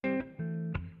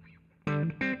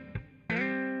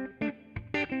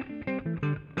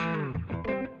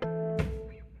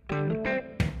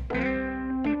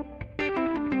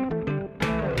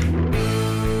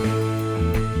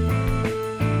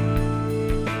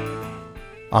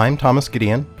I'm Thomas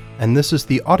Gideon, and this is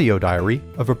the audio diary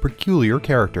of a peculiar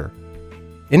character.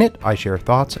 In it, I share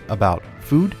thoughts about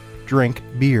food, drink,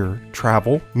 beer,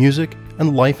 travel, music,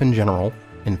 and life in general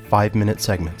in 5-minute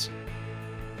segments.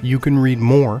 You can read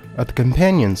more at the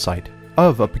companion site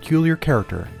of A Peculiar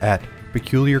Character at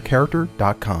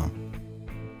peculiarcharacter.com.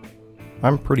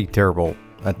 I'm pretty terrible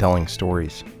at telling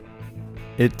stories.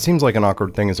 It seems like an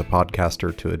awkward thing as a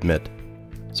podcaster to admit.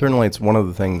 Certainly it's one of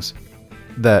the things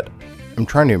that I'm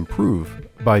trying to improve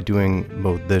by doing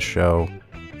both this show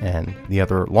and the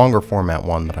other longer format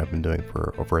one that I've been doing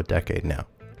for over a decade now.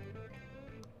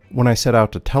 When I set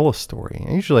out to tell a story,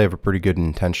 I usually have a pretty good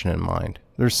intention in mind.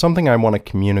 There's something I want to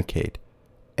communicate,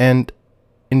 and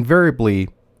invariably,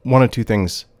 one of two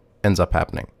things ends up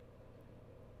happening.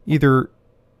 Either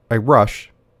I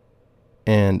rush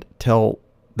and tell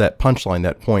that punchline,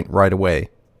 that point right away,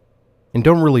 and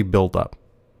don't really build up.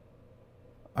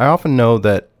 I often know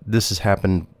that this has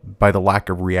happened by the lack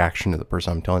of reaction to the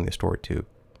person I'm telling the story to.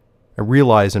 I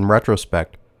realize in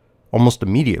retrospect, almost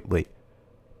immediately,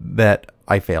 that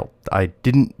I failed. I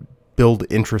didn't build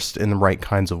interest in the right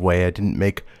kinds of way. I didn't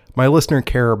make my listener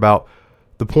care about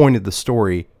the point of the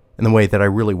story in the way that I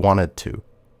really wanted to.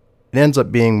 It ends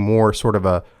up being more sort of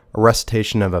a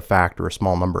recitation of a fact or a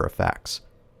small number of facts.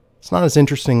 It's not as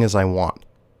interesting as I want.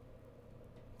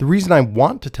 The reason I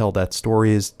want to tell that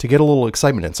story is to get a little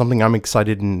excitement. It's something I'm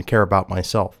excited and care about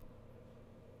myself.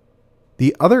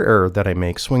 The other error that I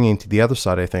make, swinging to the other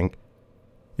side, I think,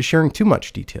 is sharing too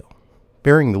much detail,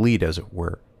 bearing the lead, as it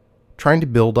were, trying to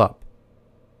build up.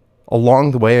 Along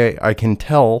the way, I can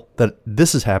tell that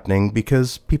this is happening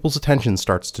because people's attention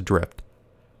starts to drift.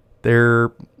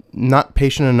 They're not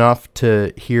patient enough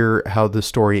to hear how the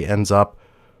story ends up,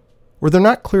 or they're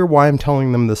not clear why I'm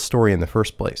telling them this story in the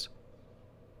first place.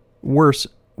 Worse,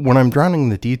 when I'm drowning in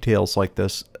the details like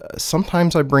this,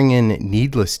 sometimes I bring in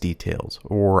needless details,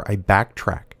 or I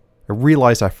backtrack. I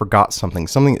realize I forgot something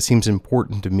that seems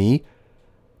important to me,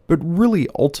 but really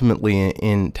ultimately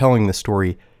in telling the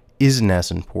story isn't as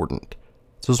important.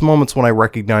 It's those moments when I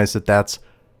recognize that that's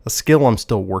a skill I'm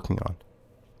still working on.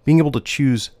 Being able to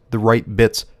choose the right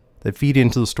bits that feed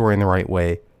into the story in the right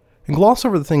way, and gloss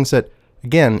over the things that,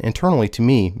 again, internally to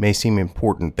me, may seem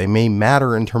important. They may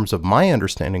matter in terms of my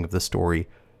understanding of the story,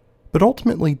 but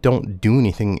ultimately don't do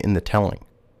anything in the telling.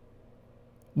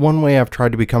 One way I've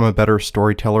tried to become a better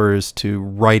storyteller is to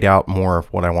write out more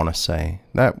of what I want to say.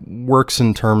 That works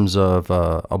in terms of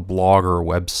a blog or a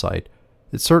website.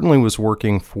 It certainly was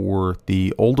working for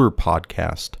the older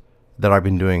podcast that I've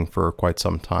been doing for quite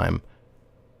some time.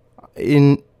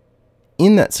 In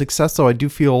that success, though, I do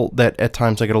feel that at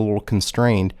times I get a little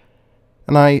constrained,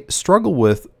 and I struggle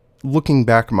with looking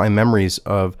back at my memories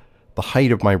of the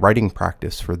height of my writing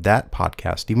practice for that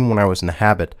podcast, even when I was in the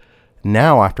habit.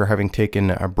 Now, after having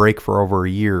taken a break for over a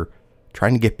year,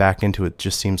 trying to get back into it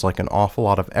just seems like an awful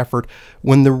lot of effort,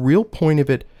 when the real point of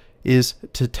it is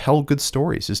to tell good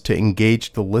stories, is to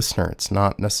engage the listener. It's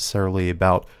not necessarily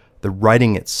about the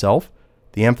writing itself.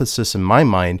 The emphasis in my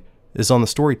mind is on the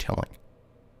storytelling.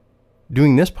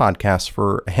 Doing this podcast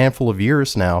for a handful of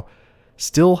years now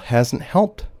still hasn't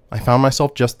helped. I found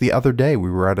myself just the other day,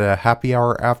 we were at a happy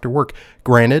hour after work.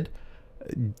 Granted,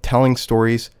 telling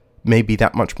stories may be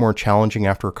that much more challenging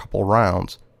after a couple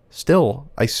rounds.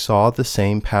 Still, I saw the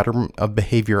same pattern of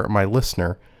behavior in my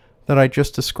listener that I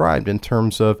just described in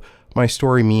terms of my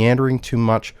story meandering too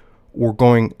much or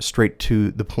going straight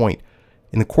to the point.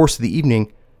 In the course of the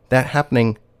evening,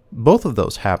 both of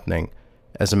those happening,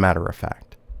 as a matter of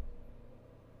fact.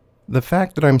 The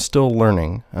fact that I'm still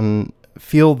learning and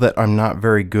feel that I'm not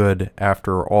very good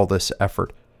after all this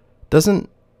effort doesn't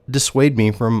dissuade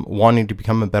me from wanting to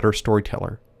become a better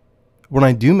storyteller. When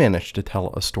I do manage to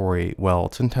tell a story well,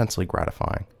 it's intensely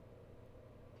gratifying.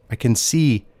 I can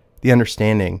see the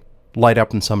understanding light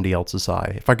up in somebody else's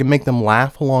eye. If I can make them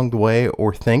laugh along the way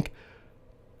or think,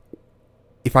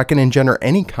 if I can engender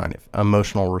any kind of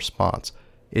emotional response,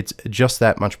 it's just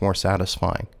that much more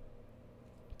satisfying.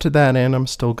 To that end, I'm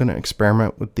still going to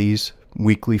experiment with these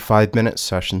weekly 5-minute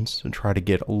sessions to try to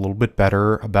get a little bit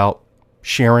better about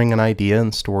sharing an idea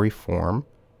in story form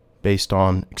based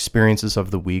on experiences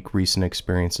of the week, recent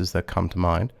experiences that come to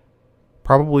mind.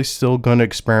 Probably still going to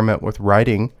experiment with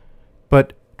writing,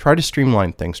 but try to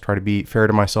streamline things, try to be fair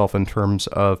to myself in terms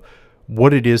of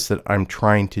what it is that I'm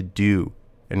trying to do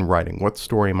in writing. What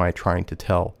story am I trying to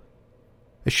tell?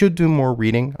 I should do more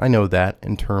reading, I know that,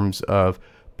 in terms of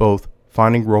both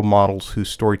finding role models whose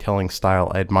storytelling style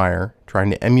I admire, trying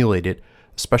to emulate it,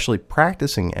 especially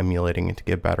practicing emulating it to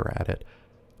get better at it.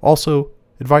 Also,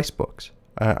 advice books.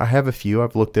 I have a few.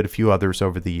 I've looked at a few others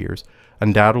over the years.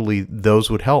 Undoubtedly,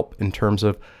 those would help in terms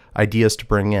of ideas to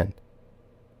bring in.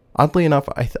 Oddly enough,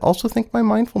 I also think my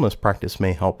mindfulness practice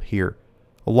may help here.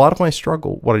 A lot of my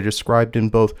struggle, what I described in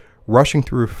both rushing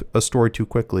through a story too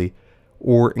quickly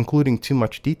or including too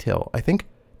much detail, I think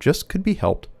just could be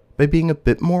helped by being a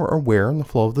bit more aware in the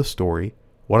flow of the story,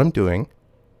 what I'm doing,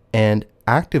 and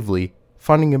actively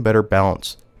finding a better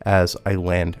balance as I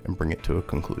land and bring it to a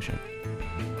conclusion.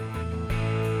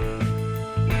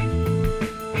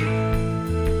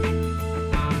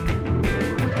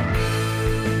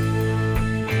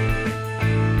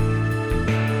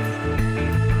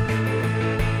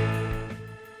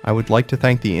 I would like to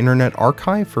thank the Internet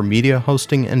Archive for media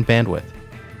hosting and bandwidth.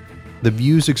 The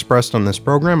views expressed on this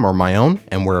program are my own,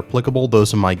 and where applicable,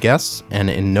 those of my guests, and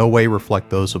in no way reflect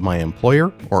those of my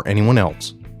employer or anyone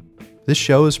else. This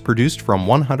show is produced from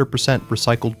 100%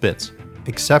 recycled bits.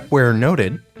 Except where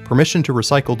noted, permission to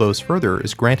recycle those further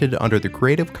is granted under the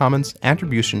Creative Commons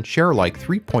Attribution Sharealike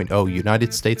 3.0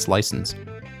 United States license.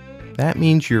 That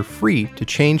means you're free to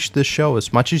change this show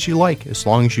as much as you like, as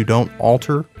long as you don't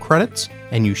alter credits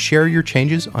and you share your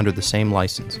changes under the same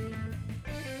license.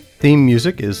 Theme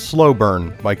music is Slow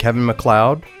Burn by Kevin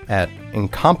MacLeod at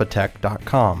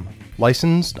Incompetech.com,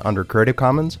 licensed under Creative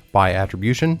Commons by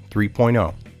Attribution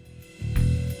 3.0.